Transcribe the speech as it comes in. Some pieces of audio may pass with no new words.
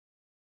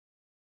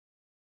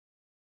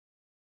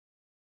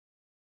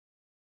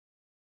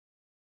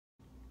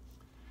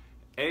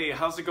Hey,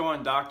 how's it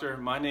going, doctor?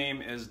 My name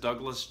is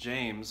Douglas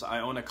James. I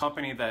own a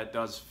company that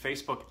does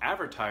Facebook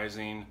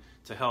advertising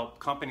to help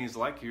companies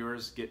like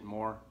yours get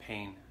more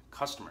paying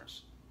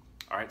customers.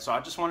 All right, so I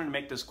just wanted to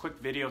make this quick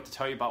video to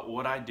tell you about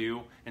what I do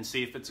and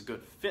see if it's a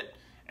good fit.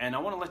 And I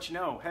want to let you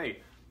know, hey,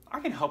 I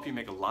can help you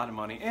make a lot of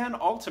money and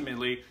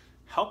ultimately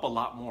help a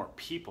lot more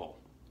people,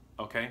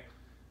 okay?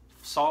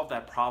 Solve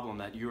that problem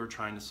that you are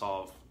trying to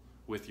solve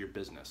with your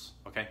business,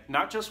 okay?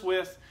 Not just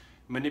with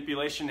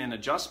manipulation and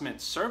adjustment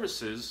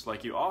services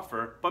like you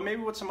offer, but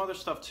maybe with some other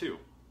stuff too.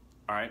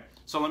 All right,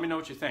 so let me know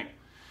what you think.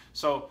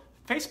 So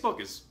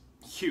Facebook is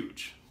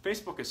huge.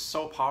 Facebook is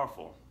so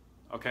powerful.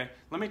 Okay,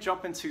 let me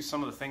jump into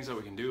some of the things that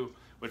we can do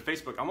with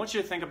Facebook. I want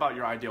you to think about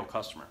your ideal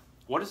customer.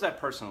 What does that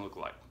person look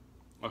like?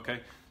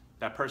 Okay,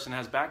 that person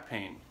has back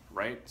pain,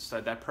 right?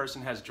 So that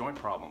person has joint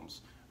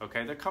problems.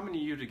 Okay, they're coming to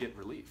you to get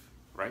relief,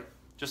 right?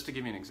 Just to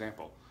give you an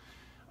example.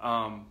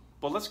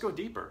 But let's go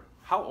deeper.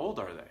 How old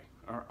are they?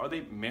 Are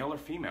they male or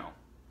female?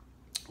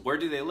 Where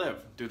do they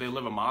live? Do they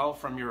live a mile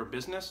from your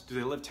business? Do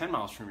they live 10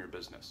 miles from your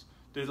business?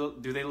 Do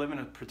they live in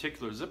a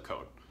particular zip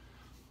code?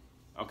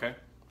 Okay.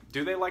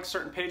 Do they like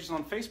certain pages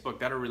on Facebook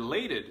that are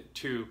related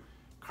to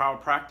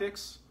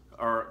chiropractics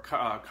or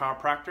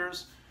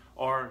chiropractors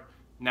or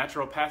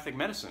naturopathic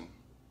medicine?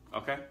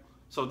 Okay.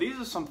 So these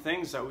are some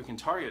things that we can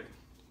target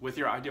with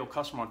your ideal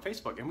customer on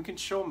Facebook, and we can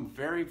show them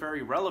very,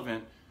 very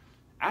relevant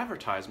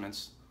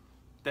advertisements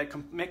that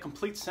make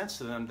complete sense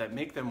to them, that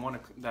make them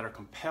that are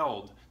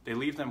compelled, they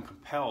leave them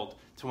compelled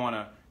to want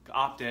to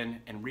opt in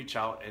and reach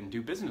out and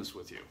do business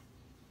with you.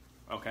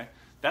 Okay,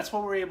 that's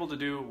what we're able to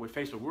do with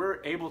Facebook.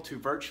 We're able to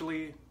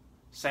virtually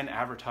send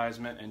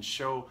advertisement and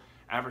show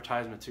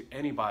advertisement to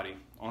anybody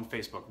on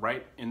Facebook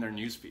right in their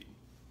newsfeed.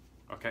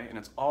 Okay, and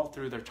it's all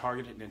through their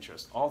targeted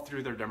interests, all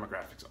through their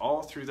demographics,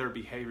 all through their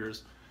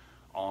behaviors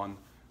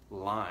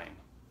online.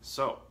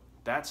 So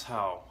that's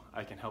how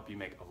I can help you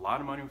make a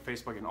lot of money with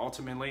Facebook, and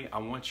ultimately I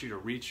want you to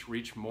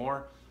reach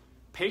more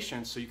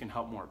patients so you can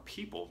help more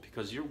people,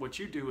 because what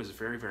you do is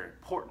very, very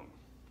important.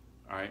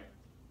 All right,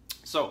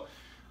 so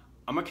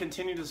I'm gonna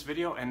continue this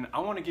video, and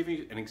I want to give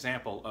you an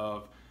example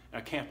of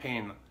a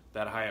campaign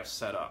that I have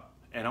set up,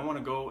 and I want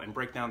to go and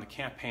break down the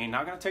campaign.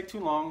 Not gonna take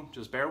too long,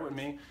 just bear with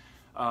me,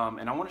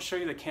 and I want to show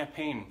you the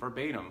campaign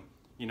verbatim.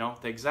 You know,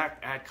 the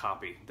exact ad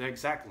copy, the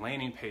exact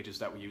landing pages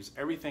that we use.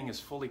 Everything is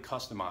fully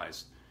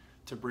customized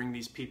to bring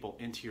these people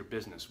into your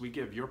business. We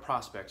give your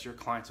prospects, your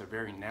clients, a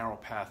very narrow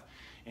path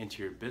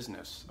into your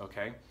business,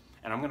 okay?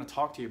 And I'm gonna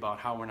talk to you about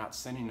how we're not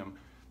sending them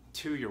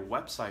to your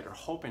website or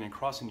hoping and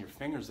crossing your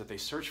fingers that they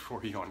search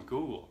for you on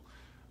Google,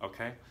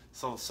 okay?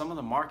 So some of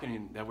the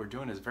marketing that we're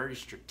doing is very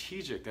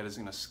strategic, that is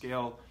gonna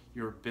scale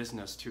your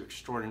business to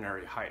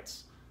extraordinary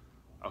heights,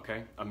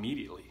 okay?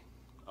 Immediately,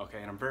 okay?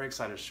 And I'm very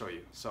excited to show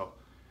you. So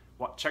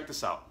check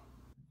this out.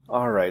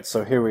 All right,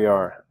 so here we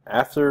are.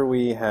 After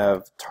we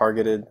have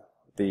targeted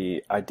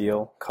the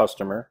ideal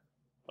customer,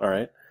 all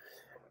right,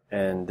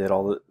 and did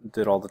all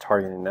the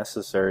targeting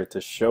necessary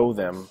to show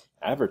them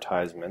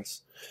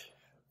advertisements,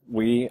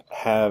 we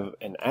have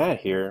an ad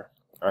here.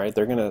 All right,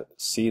 they're gonna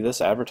see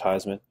this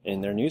advertisement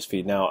in their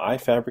newsfeed. Now, I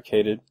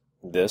fabricated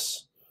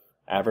this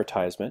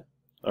advertisement,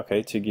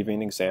 okay, to give you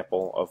an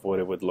example of what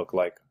it would look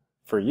like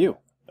for you.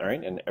 All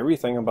right, and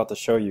everything I'm about to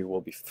show you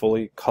will be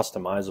fully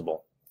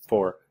customizable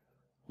for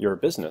your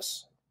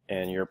business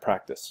and your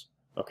practice.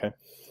 Okay.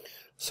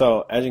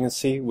 So as you can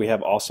see, we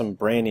have awesome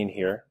branding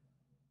here.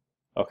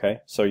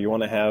 Okay, so you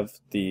want to have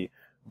the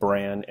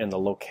brand and the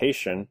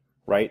location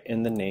right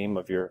in the name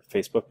of your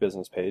Facebook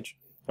business page.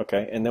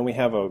 Okay, and then we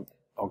have a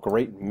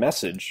great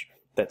message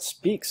that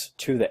speaks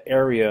to the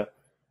area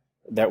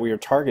that we are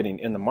targeting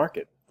in the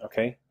market.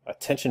 Okay,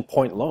 Attention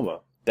Point Loma,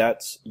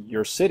 that's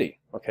your city.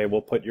 Okay,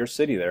 we'll put your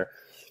city there.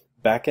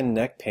 Back and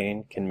neck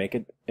pain can make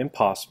it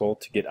impossible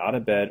to get out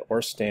of bed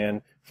or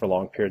stand for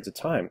long periods of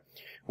time.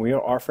 We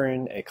are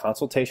offering a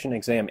consultation,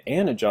 exam,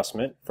 and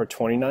adjustment for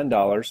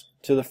 $29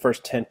 to the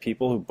first 10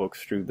 people who book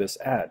through this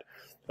ad.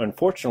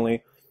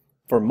 Unfortunately,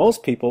 for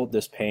most people,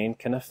 this pain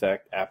can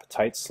affect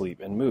appetite, sleep,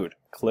 and mood.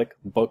 Click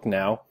book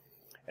now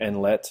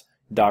and let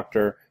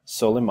Dr.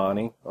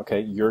 Soleimani,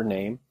 okay, your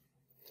name,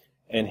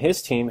 and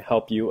his team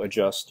help you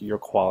adjust your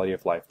quality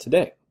of life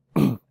today.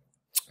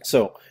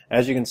 So,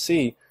 as you can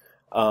see,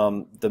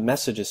 the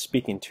message is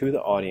speaking to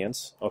the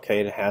audience.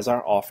 Okay, it has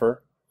our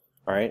offer.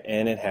 All right,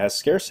 and it has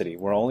scarcity.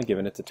 We're only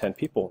giving it to 10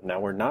 people. Now,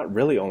 we're not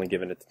really only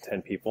giving it to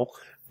 10 people,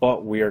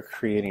 but we are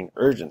creating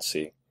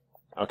urgency,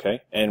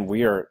 okay? And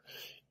we are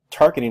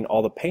targeting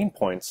all the pain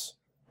points,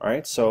 all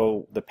right?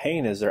 So the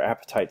pain is their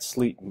appetite,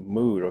 sleep,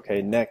 mood,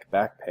 okay, neck,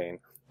 back pain,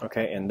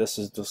 okay? And this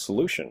is the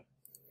solution,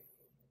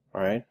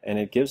 all right? And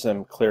it gives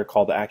them clear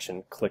call to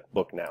action, click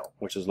book now,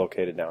 which is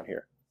located down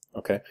here,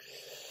 okay?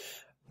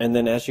 And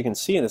then as you can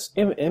see in this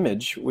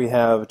image, we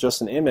have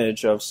just an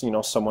image of, you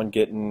know, someone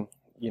getting,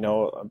 you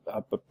know,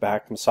 a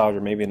back massage or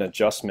maybe an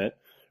adjustment,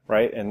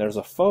 right? And there's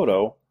a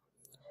photo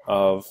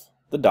of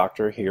the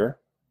doctor here.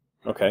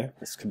 Okay,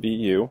 this could be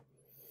you.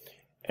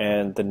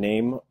 And the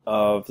name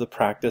of the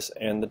practice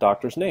and the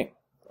doctor's name.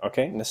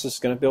 Okay, and this is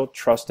going to build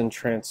trust and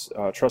trust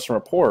and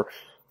rapport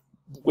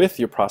with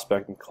your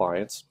prospecting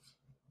clients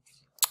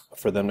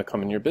for them to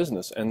come in your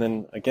business. And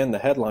then again, the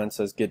headline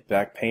says get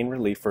back pain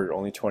relief for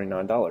only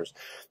 $29.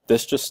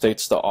 This just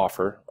states the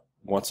offer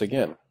once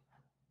again.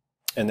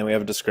 And then we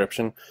have a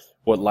description: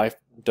 what life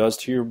does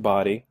to your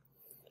body,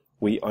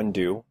 we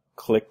undo.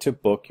 Click to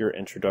book your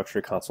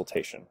introductory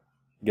consultation.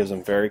 It gives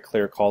them very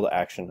clear call to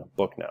action: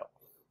 book now.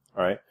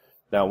 All right.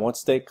 Now,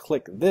 once they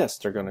click this,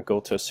 they're going to go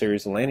to a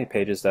series of landing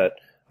pages that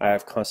I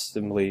have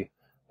customly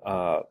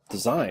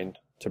designed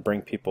to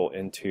bring people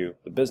into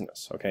the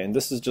business. Okay, and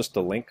this is just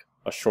a link,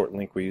 a short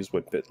link we use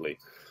with Bitly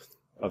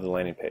of the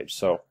landing page.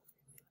 So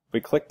if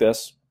we click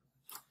this,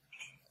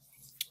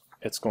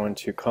 it's going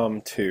to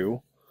come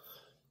to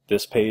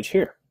this page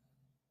here.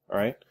 All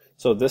right,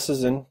 so this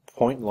is in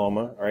Point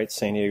Loma, all right,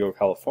 San Diego,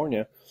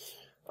 California.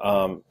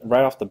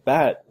 Right off the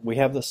bat, we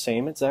have the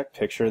same exact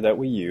picture that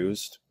we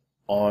used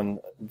on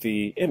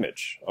the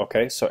image.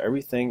 Okay, so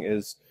everything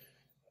is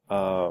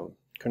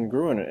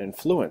congruent and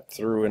fluent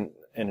through and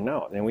in and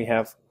out. And we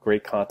have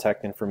great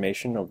contact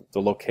information of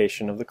the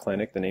location of the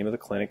clinic, the name of the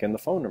clinic, and the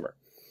phone number.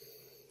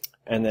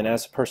 And then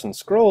as the person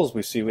scrolls,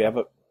 we see we have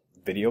a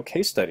video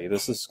case study.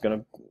 This is going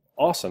to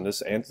awesome.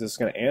 This is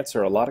going to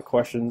answer a lot of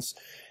questions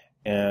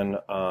and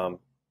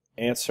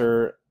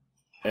answer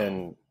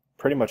and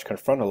pretty much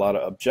confront a lot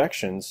of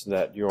objections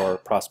that your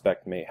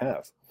prospect may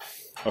have.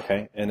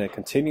 Okay, and it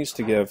continues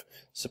to give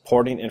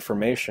supporting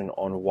information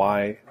on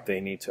why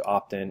they need to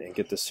opt in and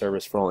get this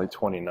service for only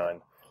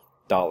 $29.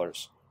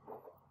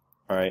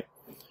 All right,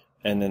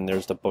 and then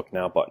there's the book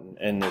now button.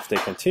 And if they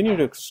continue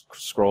to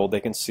scroll, they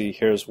can see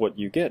here's what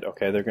you get.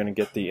 Okay, they're going to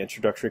get the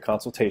introductory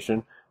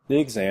consultation, the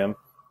exam,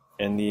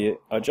 and the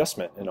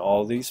adjustment. And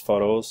all these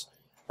photos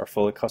are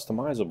fully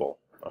customizable,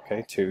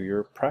 okay, to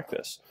your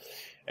practice.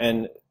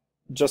 And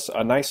just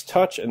a nice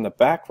touch in the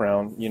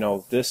background, you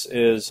know, this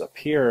is a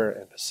pier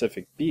in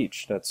Pacific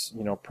Beach that's,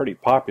 you know, pretty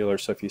popular.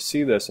 So if you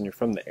see this and you're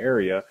from the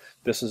area,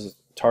 this is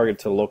targeted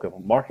to the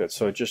local market.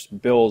 So it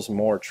just builds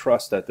more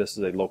trust that this is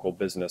a local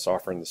business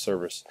offering the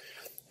service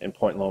in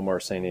Point Loma or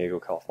San Diego,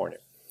 California.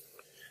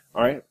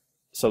 All right,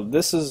 so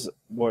this is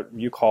what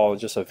you call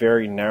just a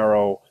very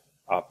narrow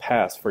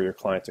path for your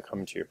client to come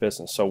into your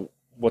business. So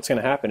what's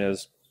going to happen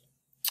is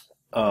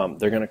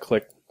they're going to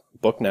click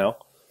book now.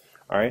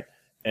 All right.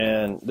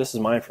 And this is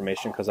my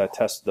information because I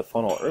tested the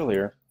funnel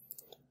earlier.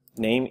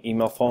 Name,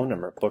 email, phone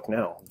number, book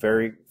now.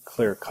 Very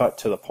clear cut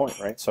to the point,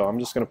 right? So I'm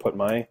just going to put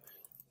my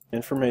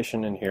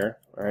information in here.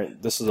 All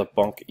right, this is a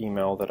bunk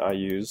email that I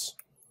use.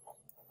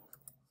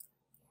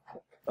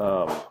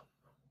 And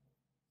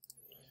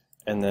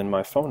then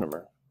my phone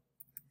number.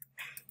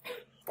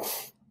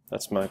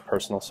 That's my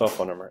personal cell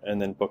phone number.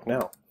 And then book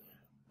now.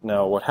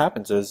 Now what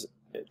happens is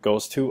it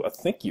goes to a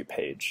thank you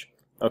page.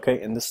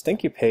 Okay, and this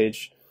thank you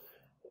page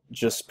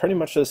just pretty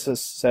much just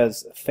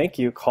says, thank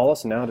you, call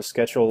us now to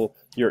schedule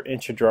your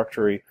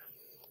introductory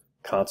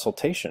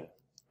consultation.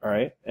 All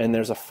right, and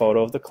there's a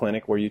photo of the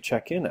clinic where you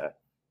check in at.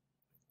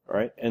 All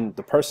right, and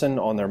the person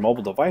on their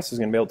mobile device is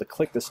going to be able to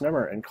click this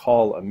number and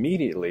call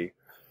immediately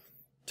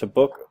to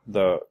book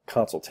the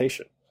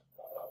consultation.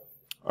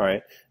 All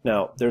right,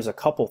 now there's a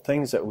couple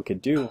things that we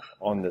could do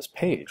on this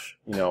page,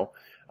 you know,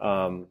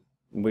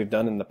 we've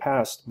done in the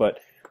past, but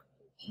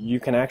you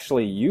can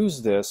actually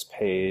use this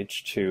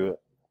page to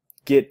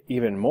get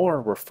even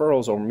more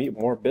referrals or meet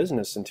more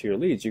business into your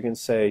leads. You can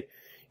say,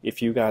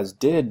 if you guys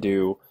did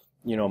do,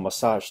 you know,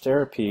 massage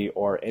therapy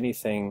or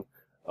anything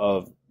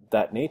of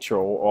that nature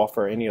or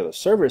offer any other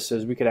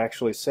services, we could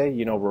actually say,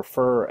 you know,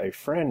 refer a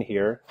friend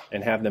here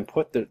and have them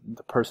put the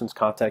person's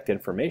contact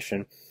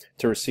information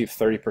to receive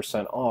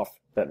 30% off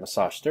that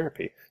massage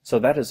therapy. So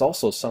that is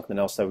also something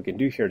else that we can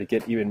do here to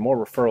get even more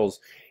referrals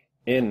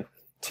in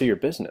to your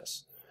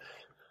business.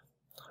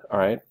 All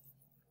right.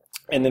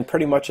 And then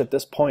pretty much at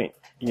this point,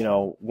 you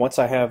know, once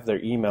I have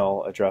their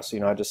email address,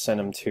 you know, I just send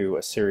them to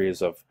a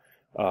series of,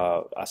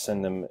 I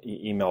send them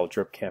email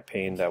drip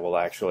campaign that will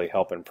actually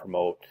help and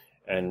promote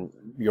and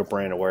your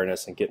brand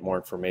awareness and get more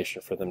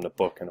information for them to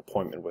book an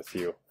appointment with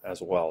you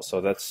as well. So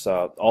that's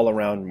all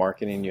around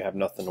marketing. You have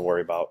nothing to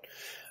worry about.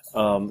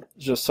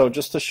 Just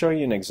to show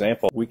you an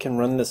example, we can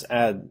run this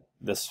ad,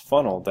 this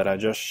funnel that I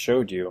just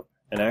showed you,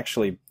 and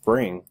actually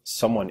bring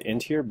someone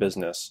into your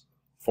business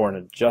for an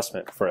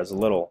adjustment for as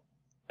little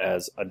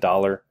as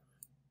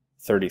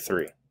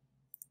 $1.33.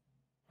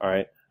 All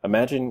right,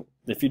 imagine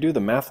if you do the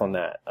math on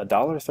that,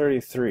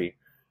 $1.33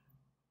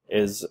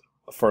 is,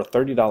 for a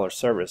 $30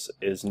 service,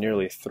 is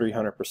nearly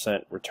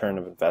 300% return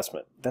of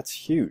investment. That's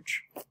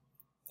huge.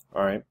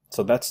 All right,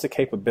 so that's the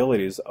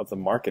capabilities of the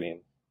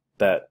marketing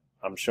that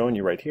I'm showing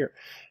you right here.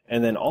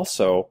 And then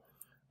also,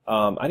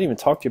 I didn't even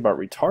talk to you about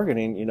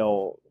retargeting. You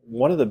know,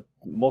 one of the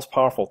most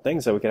powerful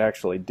things that we could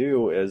actually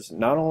do is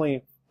not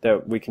only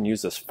that we can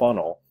use this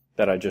funnel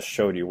that I just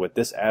showed you with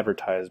this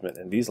advertisement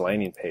and these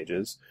landing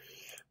pages,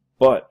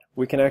 but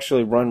we can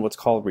actually run what's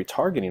called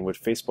retargeting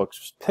with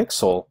Facebook's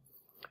Pixel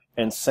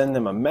and send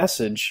them a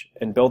message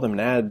and build them an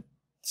ad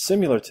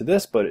similar to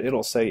this, but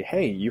it'll say,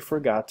 hey, you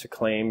forgot to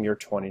claim your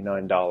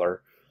 $29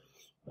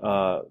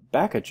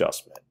 back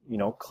adjustment. You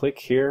know, click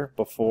here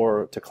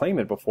before to claim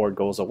it before it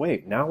goes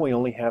away. Now we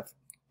only have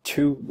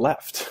 2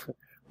 left,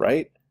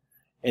 right?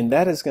 And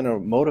that is going to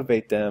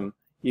motivate them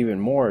even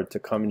more to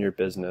come in your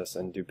business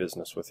and do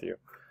business with you.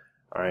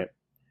 All right.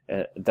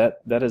 And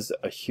that is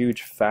a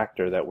huge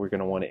factor that we're going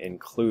to want to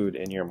include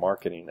in your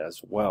marketing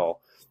as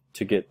well,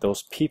 to get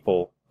those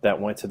people that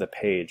went to the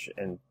page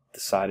and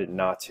decided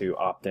not to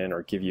opt in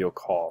or give you a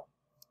call.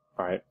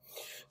 All right.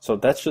 So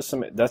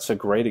that's a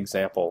great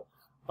example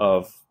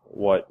of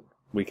what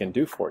we can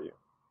do for you.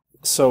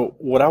 So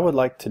what I would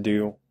like to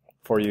do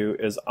for you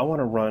is I want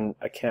to run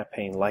a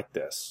campaign like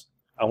this.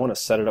 I want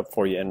to set it up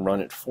for you and run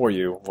it for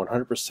you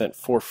 100%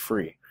 for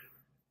free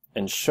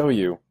and show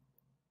you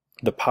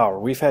the power.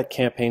 We've had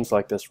campaigns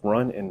like this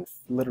run, and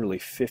literally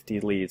 50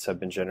 leads have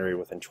been generated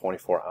within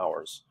 24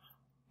 hours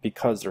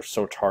because they're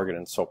so targeted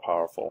and so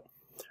powerful.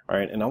 All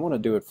right, and I want to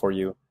do it for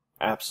you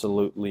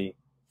absolutely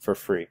for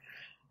free.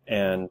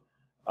 And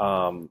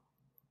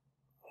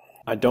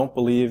I don't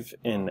believe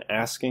in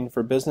asking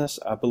for business.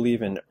 I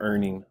believe in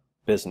earning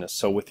business.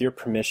 So with your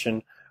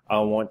permission, I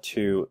want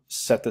to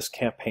set this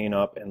campaign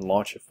up and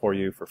launch it for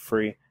you for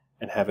free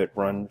and have it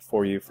run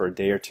for you for a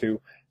day or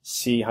two.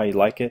 See how you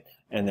like it.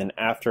 And then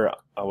after,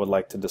 I would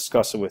like to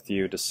discuss it with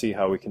you to see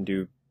how we can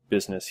do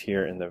business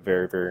here in the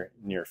very, very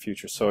near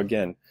future. So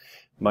again,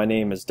 my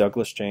name is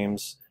Douglas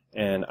James,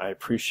 and I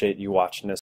appreciate you watching this.